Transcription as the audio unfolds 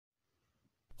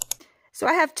So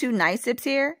I have two night sips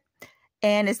here,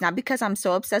 and it's not because I'm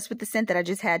so obsessed with the scent that I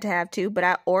just had to have two, but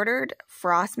I ordered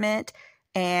Frost Mint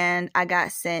and I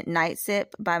got sent Night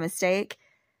Sip by mistake.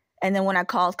 And then when I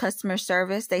called customer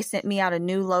service, they sent me out a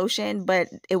new lotion, but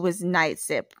it was Night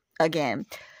Sip again.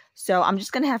 So I'm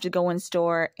just going to have to go in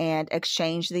store and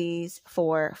exchange these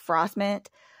for Frost Mint.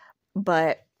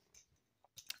 But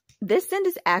this scent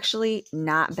is actually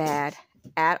not bad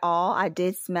at all. I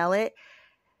did smell it.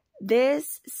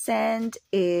 This scent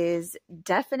is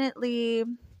definitely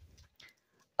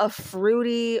a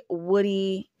fruity,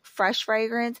 woody, fresh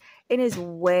fragrance. It is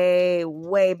way,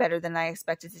 way better than I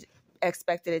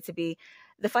expected it to be.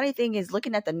 The funny thing is,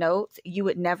 looking at the notes, you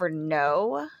would never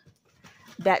know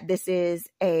that this is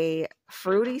a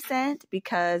fruity scent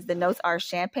because the notes are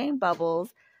champagne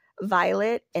bubbles,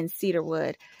 violet, and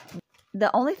cedarwood.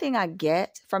 The only thing I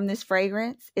get from this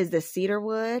fragrance is the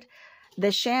cedarwood.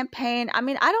 The champagne, I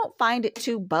mean, I don't find it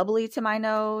too bubbly to my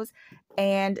nose.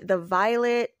 And the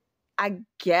violet, I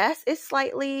guess is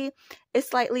slightly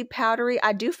powdery.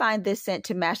 I do find this scent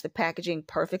to match the packaging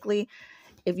perfectly.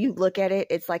 If you look at it,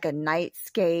 it's like a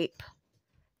nightscape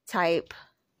type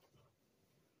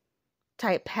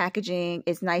packaging.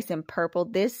 It's nice and purple.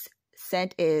 This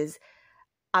scent is,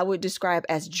 I would describe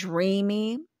as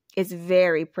dreamy. It's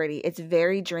very pretty. It's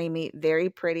very dreamy, very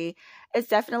pretty. It's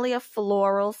definitely a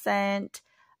floral scent.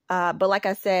 But like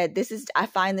I said, I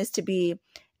find this to be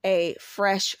a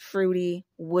fresh, fruity,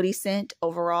 woody scent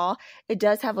overall. It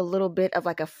does have a little bit of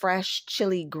like a fresh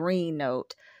chili green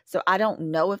note. So I don't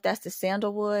know if that's the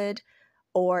sandalwood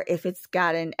or if it's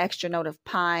got an extra note of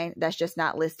pine that's just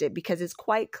not listed, because it's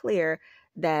quite clear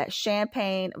that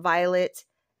champagne, violet,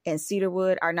 and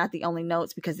cedarwood are not the only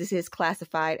notes, because this is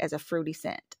classified as a fruity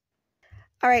scent.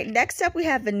 All right, next up we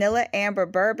have Vanilla Amber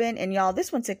Bourbon. And y'all,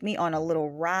 this one took me on a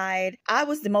little ride. I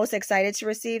was the most excited to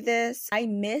receive this. I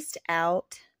missed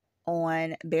out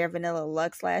on Bare Vanilla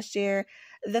Luxe last year.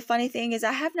 The funny thing is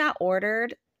I have not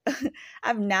ordered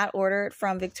I've not ordered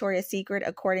from Victoria's Secret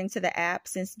according to the app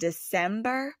since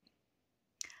December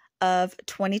of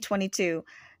 2022.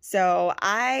 So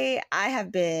I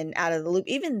have been out of the loop.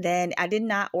 Even then, I did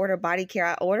not order body care.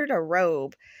 I ordered a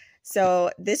robe.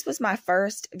 So this was my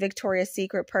first Victoria's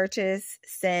Secret purchase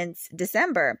since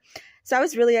December. So I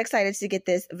was really excited to get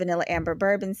this Vanilla Amber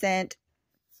Bourbon scent.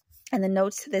 And the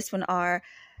notes to this one are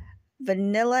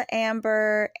vanilla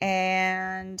amber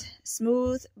and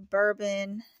smooth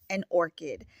bourbon and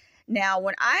orchid. Now,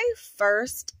 when I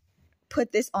first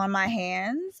put this on my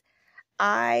hands,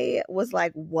 I was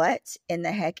like, what in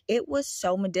the heck? It was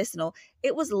so medicinal.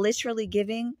 It was literally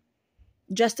giving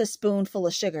just a spoonful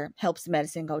of sugar helps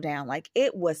medicine go down. Like,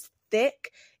 it was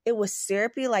thick. It was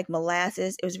syrupy like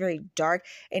molasses. It was very dark.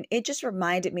 And it just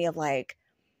reminded me of like,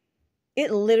 it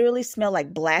literally smelled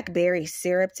like blackberry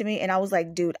syrup to me. And I was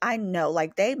like, dude, I know.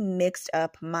 Like, they mixed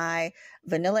up my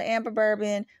vanilla amber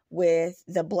bourbon with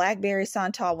the blackberry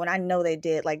santal when I know they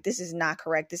did. Like, this is not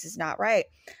correct. This is not right.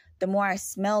 The more I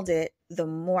smelled it, the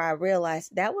more I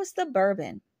realized that was the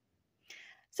bourbon.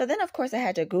 So then, of course, I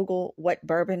had to Google what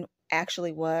bourbon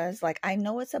actually was. Like, I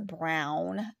know it's a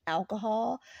brown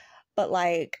alcohol, but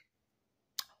like,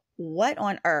 what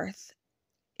on earth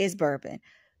is bourbon?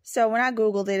 So when I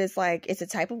Googled it, it's like, it's a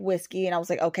type of whiskey. And I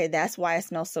was like, okay, that's why it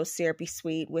smells so syrupy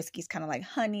sweet. Whiskey's kind of like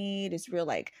honeyed. It's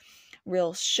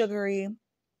real sugary.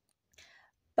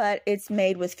 But it's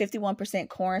made with 51%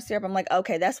 corn syrup. I'm like,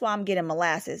 okay, that's why I'm getting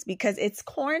molasses, because it's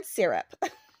corn syrup.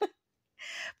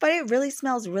 But it really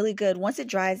smells really good. Once it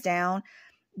dries down,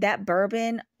 that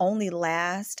bourbon only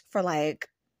lasts for like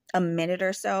a minute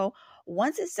or so.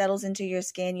 Once it settles into your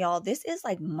skin, y'all, this is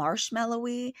like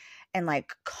marshmallowy and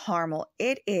like caramel.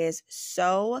 It is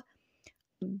so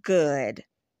good.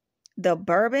 The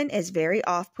bourbon is very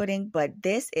off-putting, but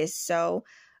this is so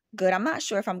good. I'm not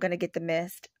sure if I'm going to get the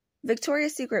mist.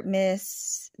 Victoria's Secret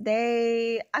mists,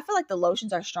 I feel like the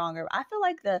lotions are stronger. I feel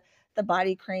like the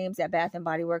body creams at Bath &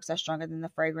 Body Works are stronger than the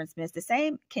fragrance mist. The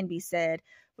same can be said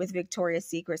with Victoria's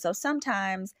Secret. So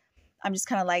sometimes I'm just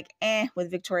kind of like,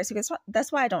 with Victoria's Secret.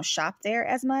 That's why I don't shop there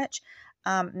as much.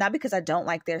 Not because I don't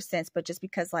like their scents, but just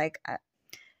because like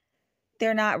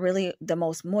they're not really the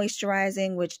most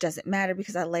moisturizing, which doesn't matter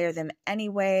because I layer them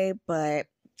anyway. But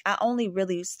I only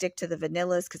really stick to the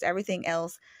vanillas because everything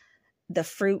else, the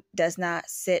fruit does not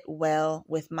sit well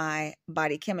with my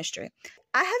body chemistry.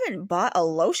 I haven't bought a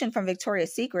lotion from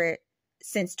Victoria's Secret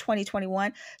since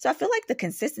 2021. So I feel like the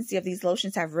consistency of these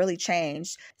lotions have really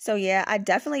changed. So yeah, I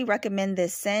definitely recommend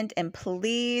this scent. And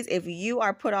please, if you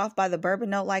are put off by the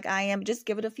bourbon note like I am, just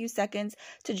give it a few seconds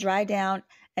to dry down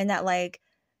and that like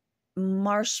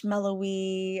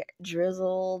marshmallowy,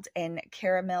 drizzled, and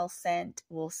caramel scent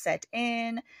will set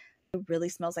in. It really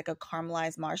smells like a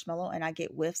caramelized marshmallow, and I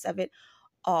get whiffs of it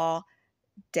all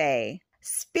day.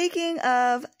 Speaking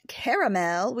of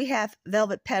caramel, we have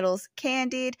Velvet Petals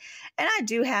Candied, and I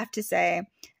do have to say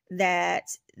that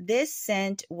this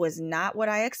scent was not what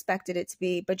I expected it to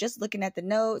be, but just looking at the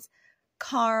notes,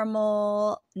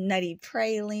 caramel, nutty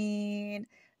praline,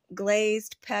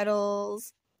 glazed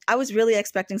petals, I was really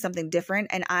expecting something different,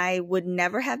 and I would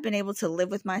never have been able to live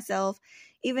with myself.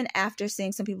 Even after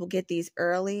seeing some people get these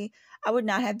early, I would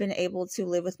not have been able to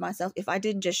live with myself if I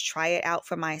didn't just try it out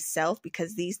for myself,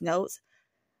 because these notes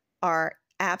are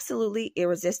absolutely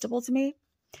irresistible to me.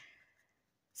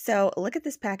 So look at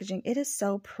this packaging. It is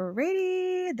so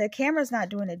pretty. The camera's not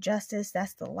doing it justice.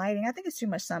 That's the lighting. I think it's too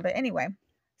much sun, but anyway.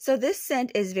 So this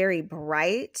scent is very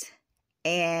bright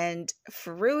and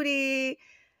fruity.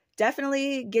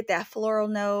 Definitely get that floral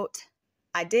note.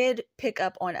 I did pick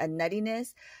up on a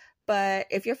nuttiness, but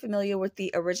if you're familiar with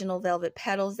the original Velvet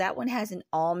Petals, that one has an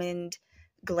almond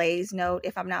glaze note,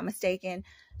 if I'm not mistaken.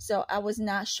 So I was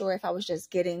not sure if I was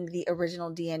just getting the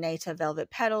original DNA to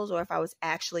Velvet Petals or if I was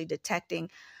actually detecting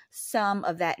some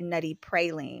of that nutty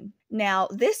praline. Now,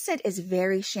 this scent is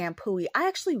very shampoo-y. I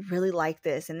actually really like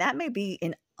this, and that may be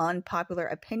an unpopular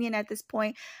opinion at this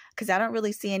point because I don't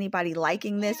really see anybody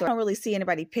liking this, or I don't really see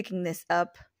anybody picking this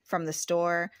up from the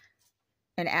store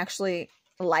and actually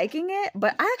liking it,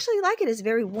 but I actually like it. It's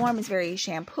very warm. It's very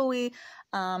shampoo-y.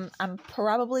 I'm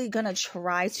probably going to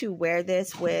try to wear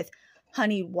this with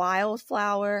Honey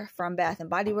Wildflower from Bath &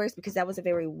 Body Works because that was a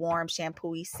very warm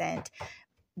shampoo-y scent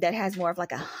that has more of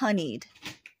like a honeyed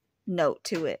note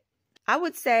to it. I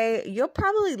would say you'll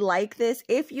probably like this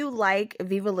if you like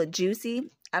Viva La Juicy.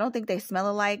 I don't think they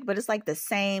smell alike, but it's like the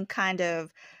same kind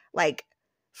of like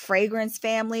fragrance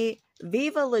family.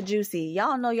 Viva La Juicy.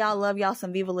 Y'all know y'all love y'all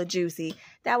some Viva La Juicy.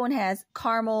 That one has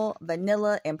caramel,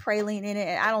 vanilla, and praline in it,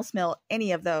 and I don't smell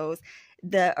any of those.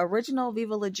 The original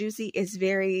Viva La Juicy is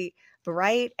very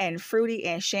bright and fruity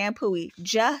and shampoo-y,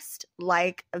 just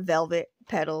like Velvet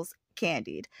Petals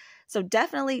Candied. So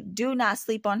definitely do not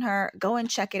sleep on her. Go and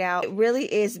check it out. It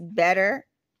really is better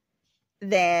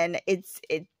than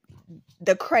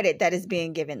the credit that is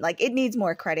being given. Like, it needs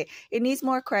more credit. It needs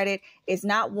more credit. It's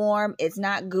not warm. It's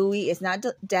not gooey. It's not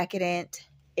decadent.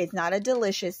 It's not a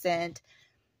delicious scent.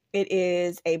 It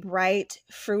is a bright,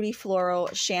 fruity, floral,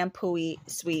 shampoo-y,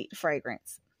 sweet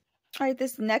fragrance. All right,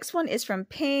 this next one is from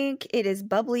Pink. It is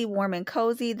bubbly, warm, and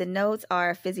cozy. The notes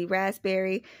are fizzy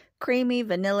raspberry, creamy,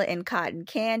 vanilla, and cotton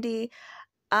candy.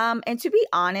 And to be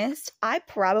honest, I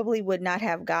probably would not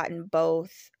have gotten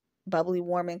both bubbly,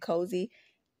 warm, and cozy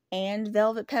and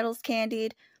Velvet Petals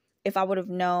Candied if I would have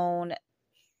known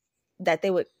that they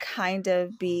would kind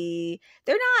of be,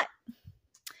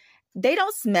 they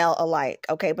don't smell alike,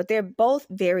 okay? But they're both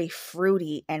very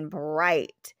fruity and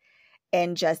bright.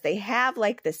 And just, they have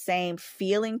like the same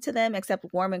feeling to them,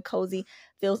 except warm and cozy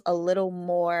feels a little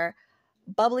more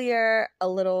bubblier, a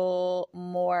little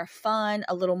more fun,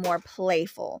 a little more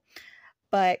playful.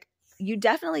 But you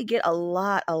definitely get a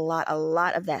lot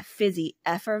of that fizzy,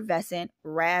 effervescent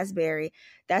raspberry.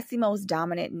 That's the most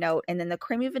dominant note. And then the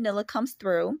creamy vanilla comes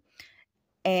through.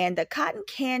 And the cotton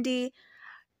candy,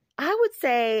 I would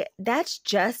say that's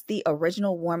just the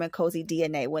original warm and cozy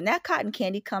DNA. When that cotton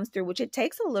candy comes through, which it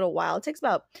takes a little while, it takes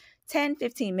about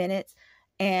 10-15 minutes,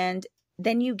 and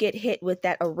then you get hit with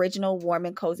that original warm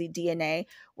and cozy DNA,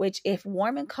 which if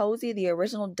warm and cozy, the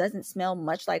original, doesn't smell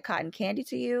much like cotton candy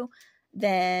to you,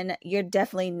 then you're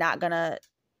definitely not going to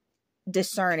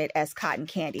discern it as cotton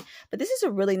candy. But this is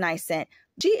a really nice scent.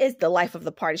 She is the life of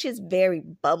the party. She is very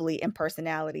bubbly in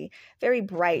personality, very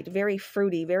bright, very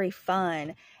fruity, very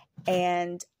fun.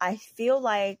 And I feel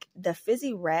like the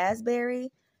fizzy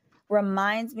raspberry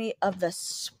reminds me of the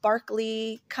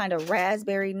sparkly kind of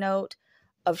raspberry note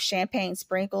of champagne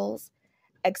sprinkles,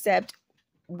 except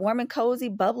warm and cozy,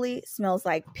 bubbly smells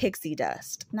like pixie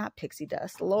dust. Not pixie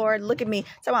dust. Lord, look at me.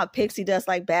 Talking about pixie dust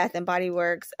like Bath and Body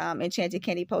Works Enchanted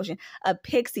Candy Potion. A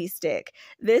pixie stick.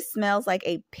 This smells like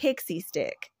a pixie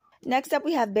stick. Next up,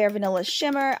 we have Bare Vanilla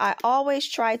Shimmer. I always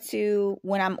try to,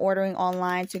 when I'm ordering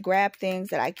online, to grab things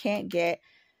that I can't get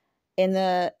in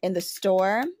the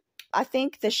store. I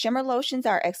think the shimmer lotions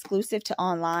are exclusive to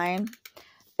online.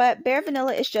 But Bare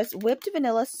Vanilla is just whipped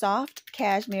vanilla, soft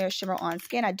cashmere shimmer on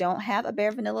skin. I don't have a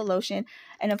Bare Vanilla lotion.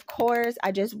 And of course,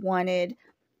 I just wanted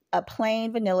a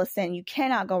plain vanilla scent. You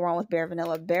cannot go wrong with Bare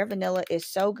Vanilla. Bare Vanilla is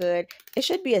so good. It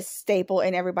should be a staple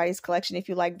in everybody's collection. If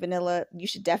you like vanilla, you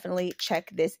should definitely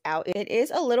check this out. It is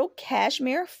a little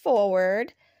cashmere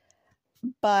forward,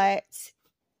 but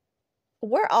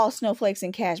we're all snowflakes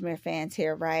and cashmere fans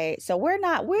here, right? So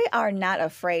we are not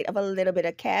afraid of a little bit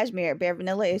of cashmere. Bare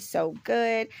Vanilla is so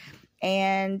good.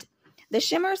 And the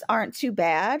shimmers aren't too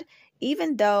bad,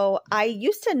 even though I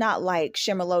used to not like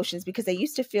shimmer lotions because they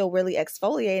used to feel really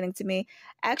exfoliating to me.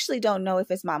 I actually don't know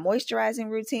if it's my moisturizing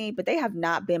routine, but they have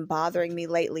not been bothering me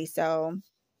lately. So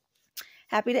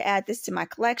happy to add this to my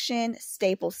collection.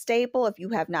 Staple. If you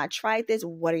have not tried this,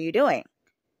 what are you doing?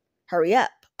 Hurry up.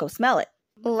 Go smell it.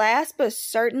 Last but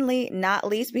certainly not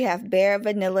least, we have Bare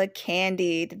Vanilla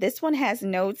Candied. This one has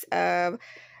notes of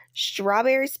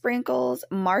strawberry sprinkles,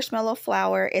 marshmallow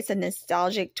flour. It's a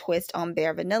nostalgic twist on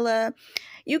Bare Vanilla.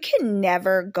 You can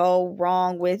never go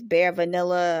wrong with Bare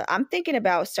Vanilla. I'm thinking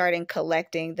about starting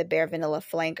collecting the Bare Vanilla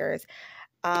flankers.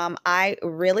 I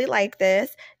really like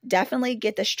this. Definitely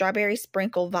get the strawberry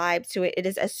sprinkle vibe to it. It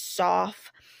is a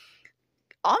soft,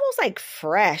 almost like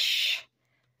fresh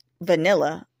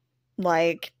vanilla.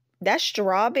 Like that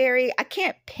strawberry, I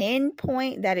can't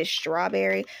pinpoint that it's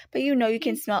strawberry, but you know, you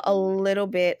can smell a little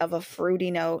bit of a fruity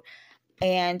note.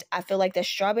 And I feel like the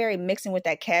strawberry mixing with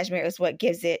that cashmere is what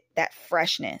gives it that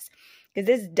freshness. Because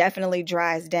this definitely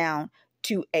dries down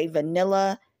to a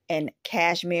vanilla and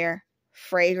cashmere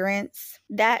fragrance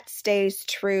that stays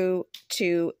true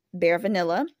to Bare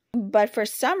Vanilla. But for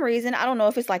some reason, I don't know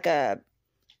if it's like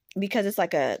because it's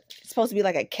supposed to be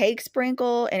like a cake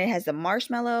sprinkle and it has the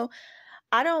marshmallow.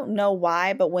 I don't know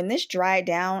why, but when this dried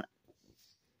down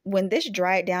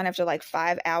after like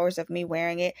 5 hours of me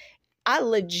wearing it, I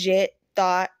legit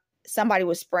thought somebody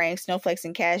was spraying Snowflakes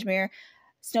and Cashmere.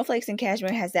 Snowflakes and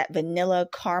Cashmere has that vanilla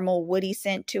caramel woody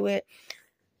scent to it.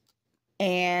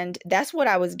 And that's what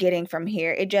I was getting from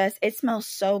here. It smells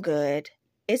so good.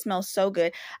 It smells so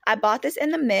good. I bought this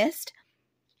in the mist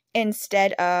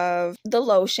instead of the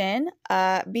lotion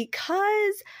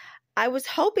because I was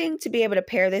hoping to be able to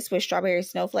pair this with strawberry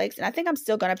snowflakes. And I think I'm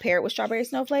still going to pair it with strawberry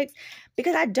snowflakes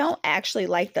because I don't actually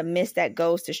like the mist that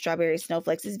goes to strawberry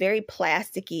snowflakes. It's very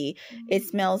plasticky. It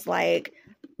smells like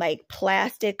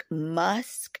plastic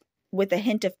musk with a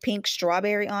hint of pink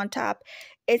strawberry on top.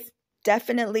 It's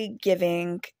definitely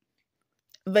giving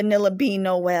Vanilla Bean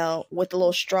Noel with a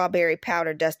little strawberry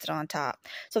powder dusted on top.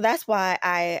 So that's why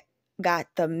I got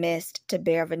the mist to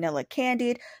Bare Vanilla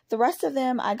Candied. The rest of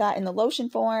them I got in the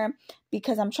lotion form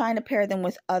because I'm trying to pair them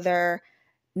with other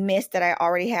mist that I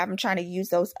already have. I'm trying to use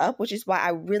those up, which is why I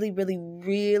really, really,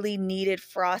 really needed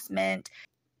Frost Mint.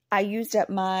 I used up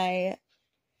my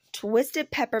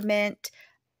Twisted Peppermint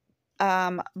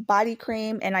body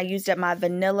cream, and I used up my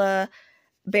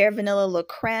Bare Vanilla La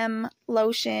Creme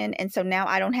lotion, and so now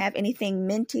I don't have anything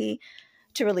minty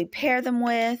to really pair them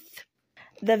with.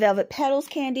 The Velvet Petals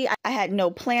candy, I had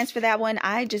no plans for that one.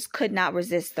 I just could not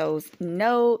resist those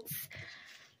notes.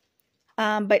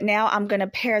 But now I'm going to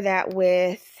pair that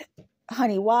with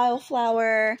Honey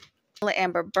Wildflower,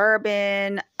 Amber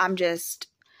Bourbon.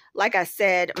 Like I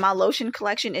said, my lotion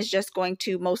collection is just going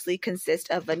to mostly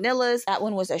consist of vanillas. That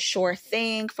one was a sure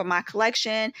thing for my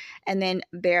collection. And then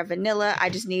Bare Vanilla, I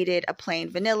just needed a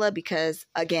plain vanilla because,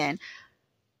 again,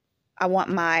 I want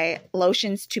my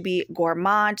lotions to be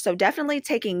gourmand. So definitely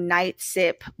taking Night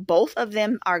Sip. Both of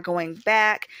them are going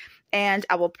back. And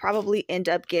I will probably end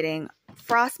up getting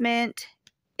Frost Mint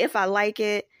if I like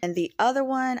it. And the other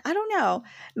one, I don't know.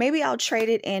 Maybe I'll trade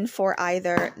it in for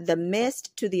either the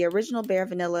mist to the original Bare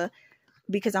Vanilla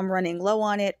because I'm running low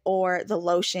on it, or the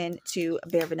lotion to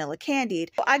Bare Vanilla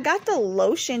Candied. I got the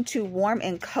lotion to Warm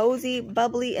and Cozy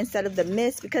Bubbly instead of the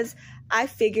mist because I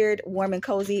figured Warm and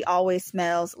Cozy always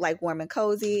smells like Warm and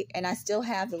Cozy, and I still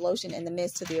have the lotion and the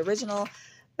mist to the original,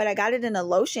 but I got it in a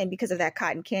lotion because of that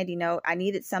cotton candy note. I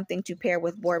needed something to pair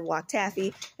with Boardwalk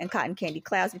Taffy and Cotton Candy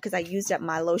Clouds because I used up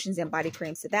my lotions and body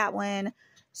creams to that one.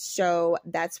 So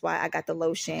that's why I got the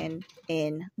lotion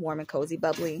in Warm and Cozy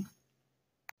Bubbly.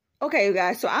 Okay, you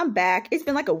guys, so I'm back. It's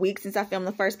been like a week since I filmed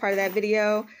the first part of that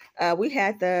video. We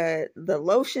had the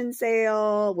lotion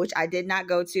sale, which I did not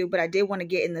go to, but I did want to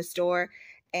get in the store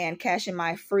and cash in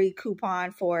my free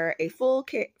coupon for a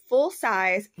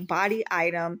full-size body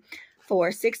item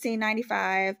for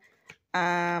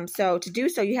 $16.95. So to do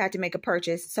so, you had to make a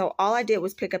purchase. So all I did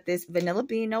was pick up this Vanilla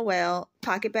Bean Noel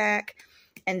pocket bag,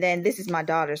 and then this is my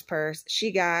daughter's purse.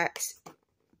 She got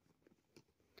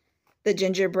the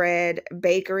gingerbread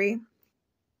bakery.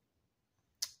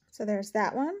 So there's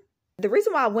that one. The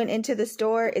reason why I went into the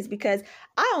store is because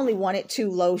I only wanted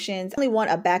 2 lotions. I only want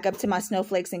a backup to my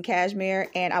Snowflakes and Cashmere,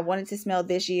 and I wanted to smell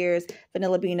this year's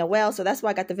Vanilla Bean Noel. So that's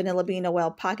why I got the Vanilla Bean Noel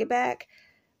pocket bag.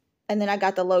 And then I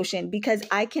got the lotion because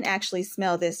I can actually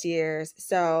smell this year's.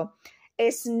 So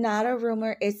it's not a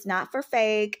rumor. It's not for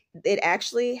fake. It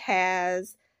actually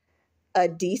has a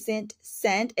decent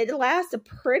scent. It lasts a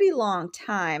pretty long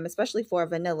time, especially for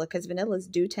vanilla, because vanillas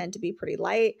do tend to be pretty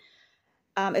light.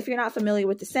 If you're not familiar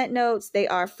with the scent notes, they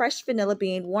are fresh vanilla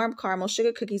bean, warm caramel,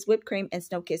 sugar cookies, whipped cream, and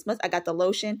snow-kissed musk. I got the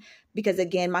lotion because,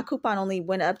 again, my coupon only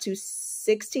went up to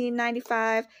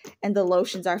 $16.95, and the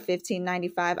lotions are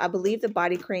 $15.95. I believe the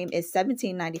body cream is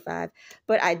 $17.95,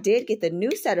 but I did get the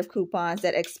new set of coupons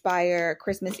that expire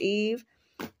Christmas Eve,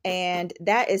 and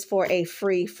that is for a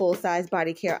free full-size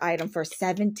body care item for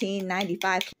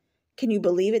 $17.95. Can you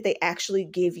believe it? They actually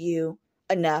give you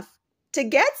enough to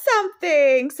get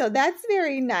something. So that's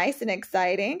very nice and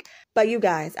exciting. But you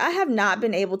guys, I have not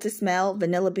been able to smell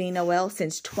Vanilla Bean Noel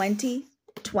since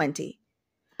 2020.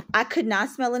 I could not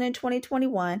smell it in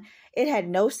 2021. It had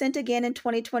no scent again in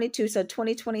 2022. So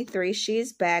 2023, she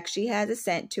is back. She has a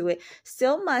scent to it.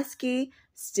 Still musky,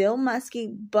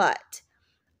 but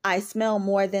I smell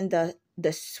more than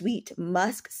the sweet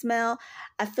musk smell.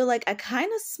 I feel like I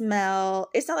kind of smell,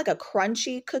 it's not like a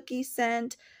crunchy cookie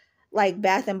scent like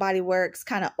Bath and Body Works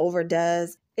kind of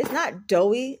overdoes. It's not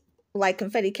doughy like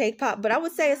Confetti Cake Pop, but I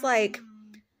would say it's like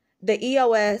the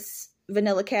EOS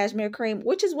Vanilla Cashmere Cream,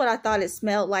 which is what I thought it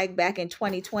smelled like back in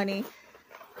 2020.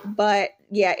 But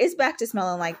yeah, it's back to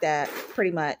smelling like that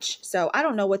pretty much. So I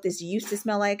don't know what this used to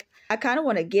smell like. I kind of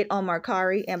want to get on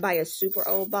Mercari and buy a super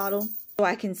old bottle so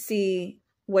I can see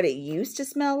what it used to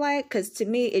smell like. Because to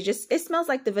me, it smells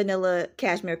like the Vanilla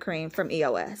Cashmere Cream from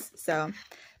EOS. So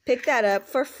pick that up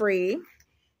for free.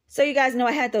 So you guys know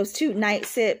I had those 2 night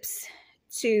sips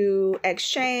to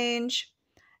exchange.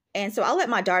 And so I'll let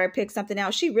my daughter pick something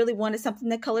out. She really wanted something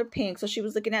the color pink. So she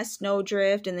was looking at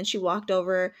Snowdrift, and then she walked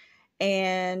over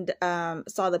and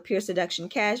saw the Pure Seduction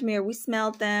Cashmere. We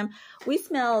smelled them. We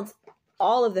smelled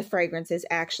all of the fragrances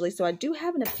actually. So I do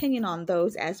have an opinion on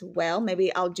those as well.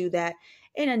 Maybe I'll do that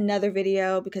in another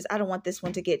video because I don't want this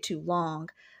one to get too long.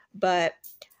 But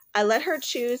I let her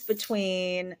choose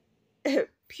between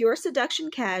Pure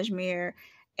Seduction Cashmere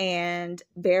and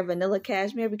Bare Vanilla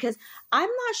Cashmere because I'm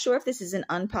not sure if this is an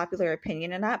unpopular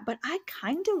opinion or not, but I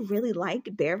kind of really like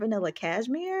Bare Vanilla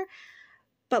Cashmere.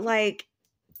 But like,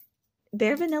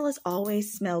 Bare Vanillas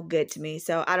always smell good to me.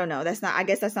 So I don't know. I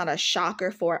guess that's not a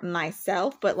shocker for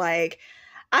myself, but like,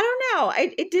 I don't know.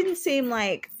 It didn't seem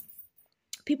like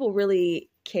people really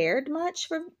cared much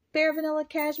for Bare Vanilla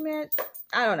Cashmere.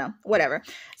 I don't know. Whatever.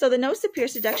 So the notes of Pure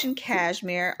Seduction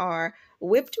Cashmere are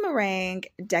whipped meringue,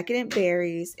 decadent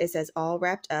berries. It says all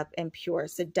wrapped up in pure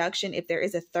seduction. If there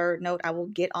is a third note, I will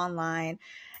get online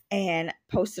and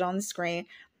post it on the screen.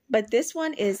 But this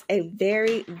one is a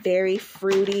very, very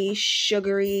fruity,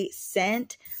 sugary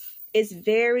scent. It's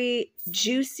very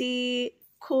juicy,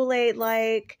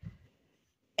 Kool-Aid-like.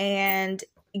 And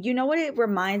you know what it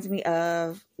reminds me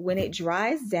of? When it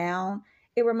dries down,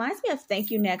 it reminds me of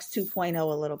Thank You Next 2.0 a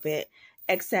little bit.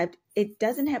 Except it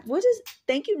doesn't have,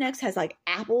 Thank You Next has like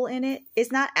apple in it.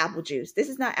 It's not apple juice. This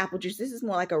is not apple juice. This is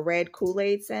more like a red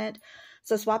Kool-Aid scent.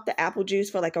 So swap the apple juice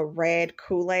for like a red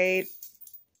Kool-Aid.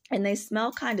 And they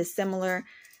smell kind of similar.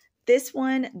 This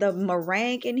one, the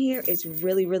meringue in here is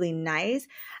really, really nice.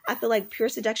 I feel like Pure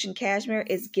Seduction Cashmere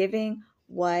is giving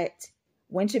what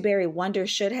Winterberry Wonder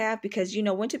should have. Because, you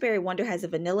know, Winterberry Wonder has a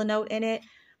vanilla note in it.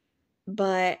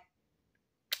 But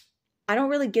I don't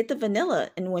really get the vanilla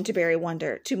in Winterberry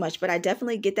Wonder too much. But I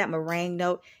definitely get that meringue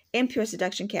note in Pure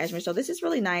Seduction Cashmere. So this is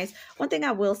really nice. One thing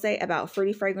I will say about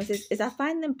fruity fragrances is I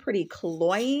find them pretty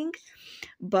cloying.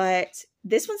 But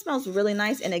this one smells really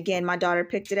nice. And again, my daughter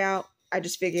picked it out. I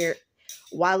just figured,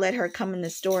 why let her come in the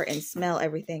store and smell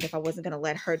everything if I wasn't going to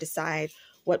let her decide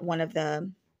what one of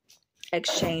the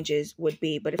exchanges would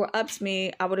be. But if it were up to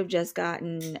me, I would have just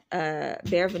gotten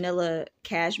Bare Vanilla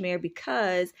Cashmere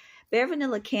because Bare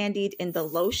Vanilla Candied in the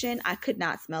lotion, I could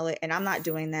not smell it. And I'm not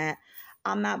doing that.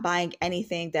 I'm not buying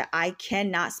anything that I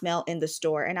cannot smell in the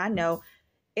store. And I know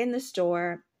in the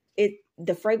store,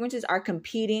 the fragrances are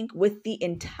competing with the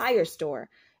entire store.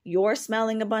 You're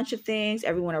smelling a bunch of things.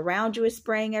 Everyone around you is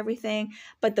spraying everything.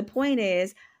 But the point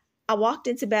is, I walked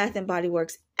into Bath and Body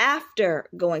Works after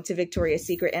going to Victoria's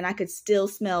Secret and I could still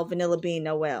smell Vanilla Bean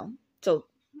Noel. So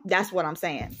that's what I'm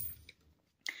saying.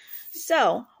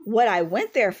 So what I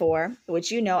went there for,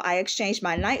 which you know, I exchanged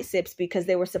my night sips because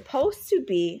they were supposed to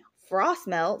be frost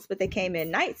melts, but they came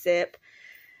in night sip.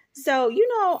 So, you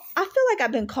know, I feel like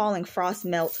I've been calling frost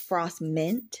melts frost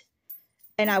mint.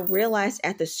 And I realized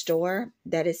at the store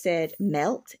that it said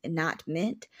melt and not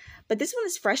mint. But this one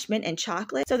is fresh mint and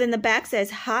chocolate. So then the back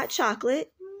says hot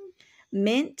chocolate,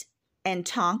 mint, and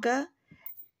tonka.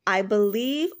 I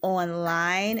believe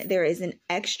online there is an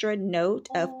extra note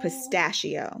of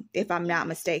pistachio, if I'm not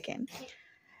mistaken.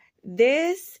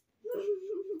 This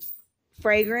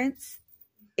fragrance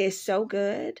is so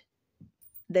good.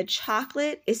 The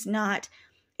chocolate is not,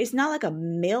 it's not like a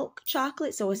milk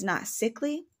chocolate, so it's not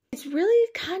sickly. It's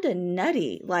really kind of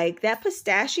nutty. Like that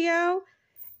pistachio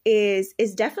is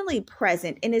definitely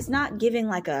present, and it's not giving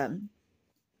like a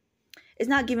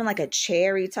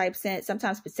cherry type scent.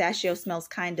 Sometimes pistachio smells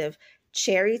kind of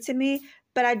cherry to me,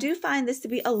 but I do find this to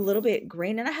be a little bit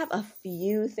green, and I have a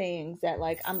few things that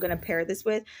like I'm going to pair this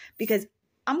with because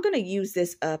I'm going to use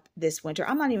this up this winter.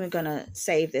 I'm not even going to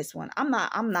save this one. I'm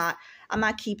not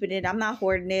keeping it. I'm not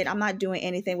hoarding it. I'm not doing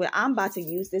anything with it. I'm about to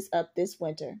use this up this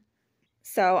winter.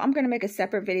 So I'm going to make a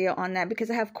separate video on that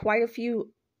because I have quite a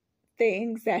few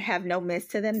things that have no mist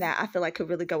to them that I feel like could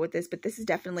really go with this. But this is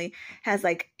definitely has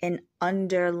like an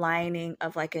underlining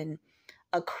of like a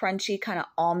crunchy kind of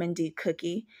almondy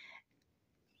cookie.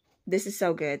 This is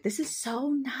so good. This is so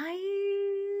nice.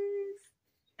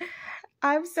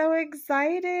 I'm so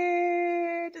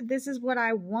excited. This is what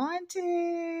I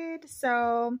wanted.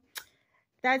 So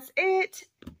that's it.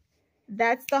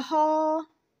 That's the haul.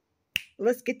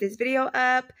 Let's get this video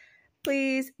up.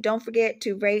 Please don't forget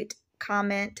to rate,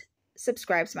 comment,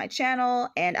 subscribe to my channel,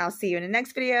 and I'll see you in the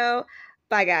next video.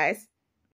 Bye, guys.